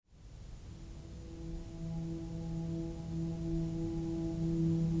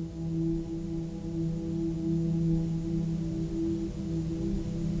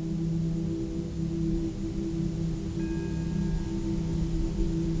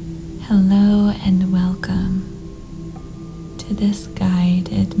Hello and welcome to this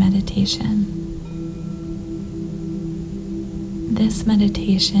guided meditation. This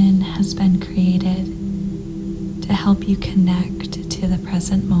meditation has been created to help you connect to the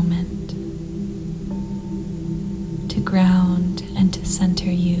present moment, to ground and to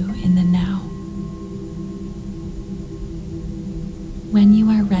center you in the now. When you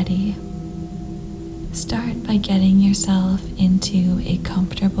are ready, start by getting yourself into a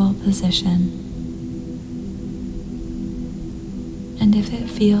comfortable position. And if it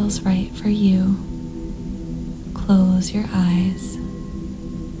feels right for you, close your eyes.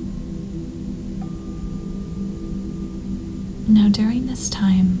 Now, during this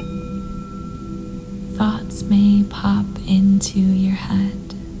time, thoughts may pop into your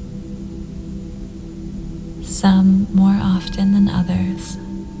head, some more often than others.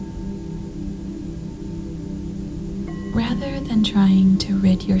 Rather than trying to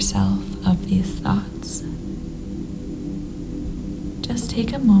rid yourself of these thoughts, just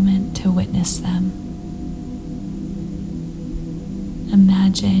take a moment to witness them.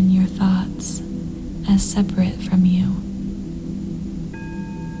 Imagine your thoughts as separate from you.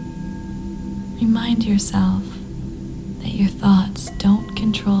 Remind yourself that your thoughts don't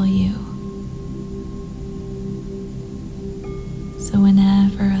control you. So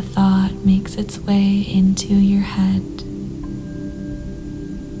whenever a thought makes its way into your head,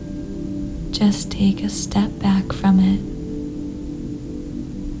 just take a step back from it.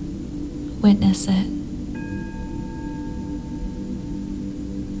 Witness it.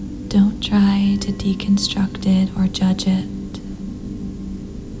 Don't try to deconstruct it or judge it.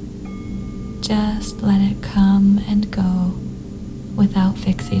 Just let it come and go without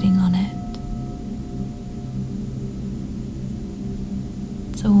fixating on it.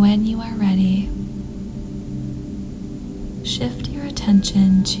 So when you are ready, shift your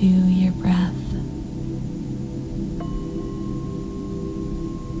attention to your breath.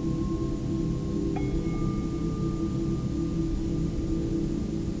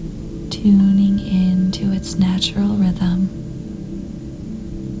 Tuning into its natural rhythm.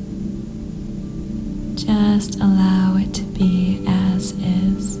 Just allow it to be as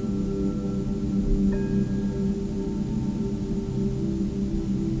is.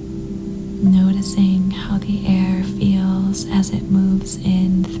 Noticing how the air feels as it moves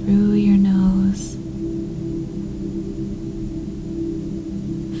in through your nose.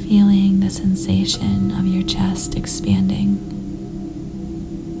 Feeling the sensation of your chest expanding.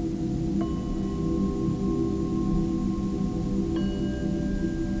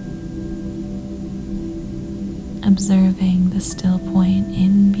 Observing the still point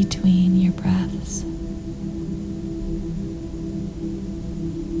in between your breaths.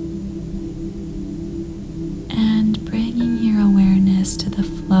 And bringing your awareness to the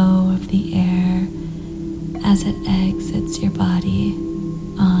flow of the air as it exits your body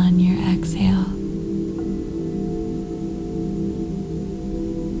on your exhale.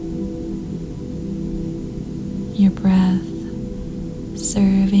 Your breath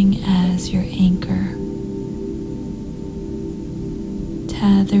serving as your anchor,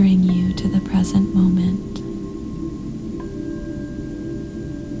 tethering you to the present moment,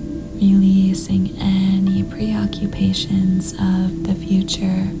 releasing any preoccupations of the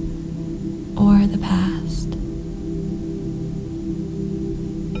future or the past,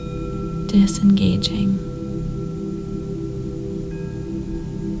 disengaging,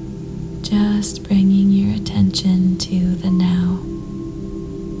 just bringing your attention to the now.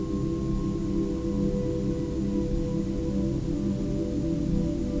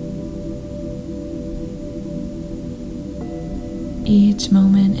 Each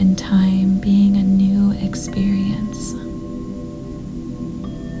moment in time being a new experience,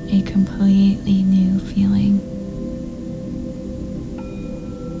 a completely new feeling.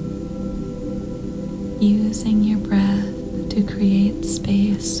 Using your breath to create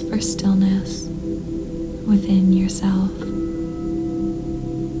space for stillness within yourself,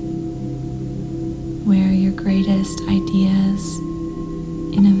 where your greatest ideas,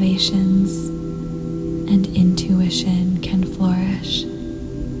 innovations, and intuition can flourish,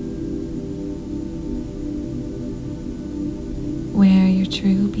 where your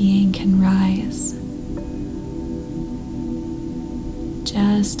true being can rise,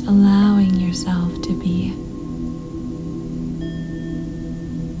 just allowing yourself to be.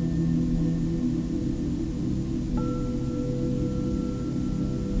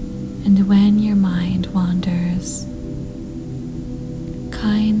 And when your mind wanders,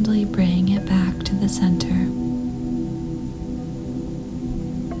 kindly bring it back to the center,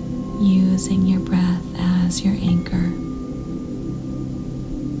 using your breath as your anchor.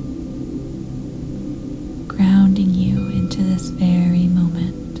 to this very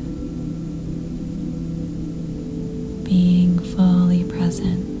moment, being fully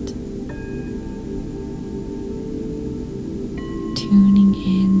present, tuning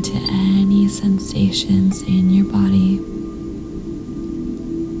into any sensations in your body,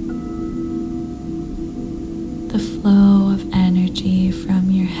 the flow of energy from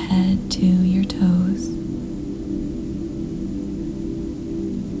your head to your toes,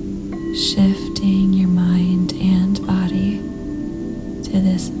 shifting your mind and body to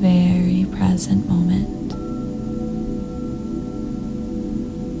this very present moment.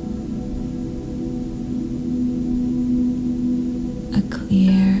 A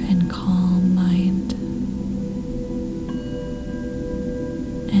clear and calm mind,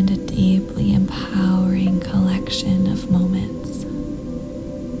 and a deeply empowering collection of moments.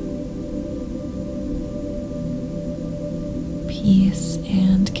 Peace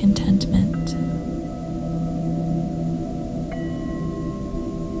and contentment.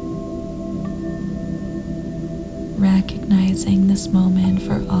 Recognizing this moment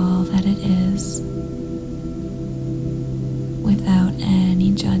for all that it is, without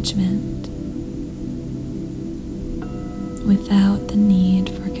any judgment, without the need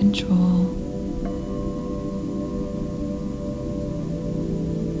for control.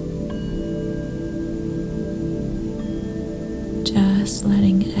 Just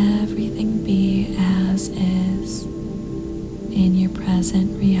letting everything be as is in your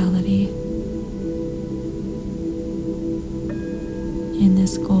present reality, in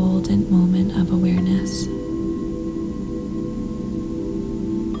this golden moment of awareness.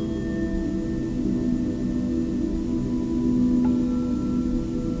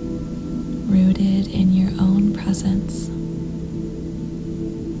 Rooted in your own presence,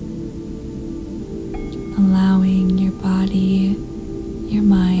 allowing your body, your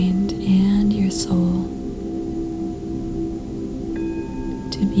mind, and your soul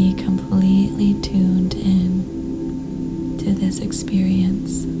to be completely tuned in to this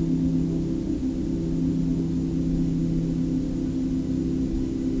experience.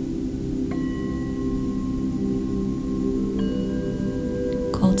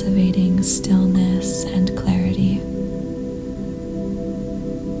 Cultivating stillness and clarity.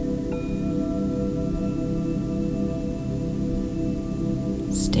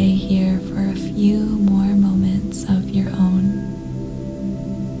 Stay here for a few more moments of your own.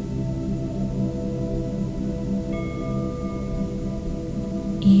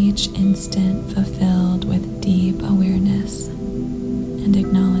 Each instant fulfilled with deep awareness and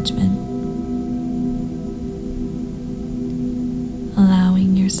acknowledgement.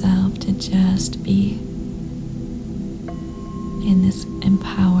 Allowing yourself to just be in this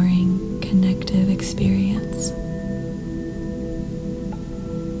empowering, connective experience.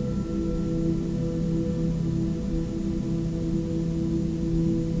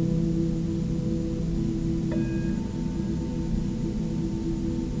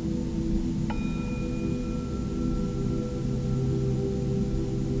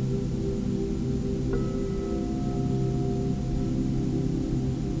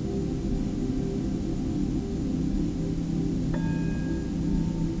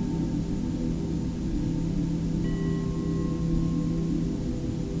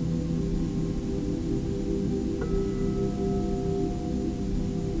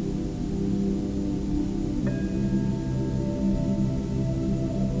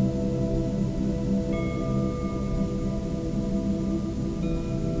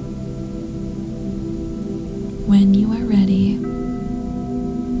 When you are ready,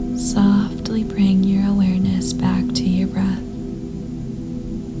 softly bring your awareness back to your breath,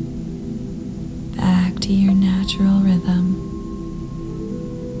 back to your natural rhythm,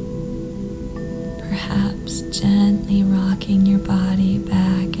 perhaps gently rocking your body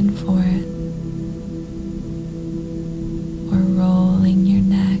back and forth, or rolling your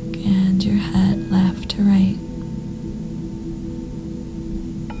neck and your head left to right.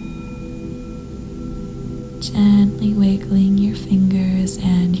 Gently wiggling your fingers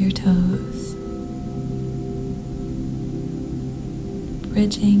and your toes,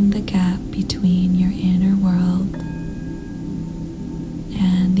 bridging the gap between your inner world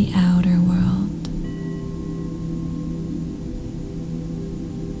and the outer world.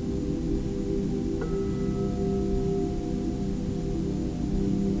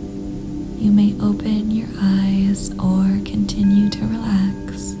 You may open your eyes or continue to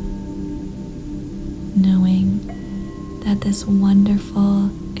relax, knowing that this wonderful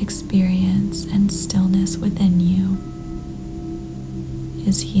experience and stillness within you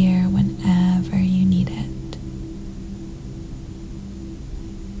is here whenever you need it.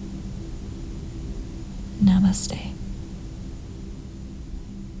 Namaste.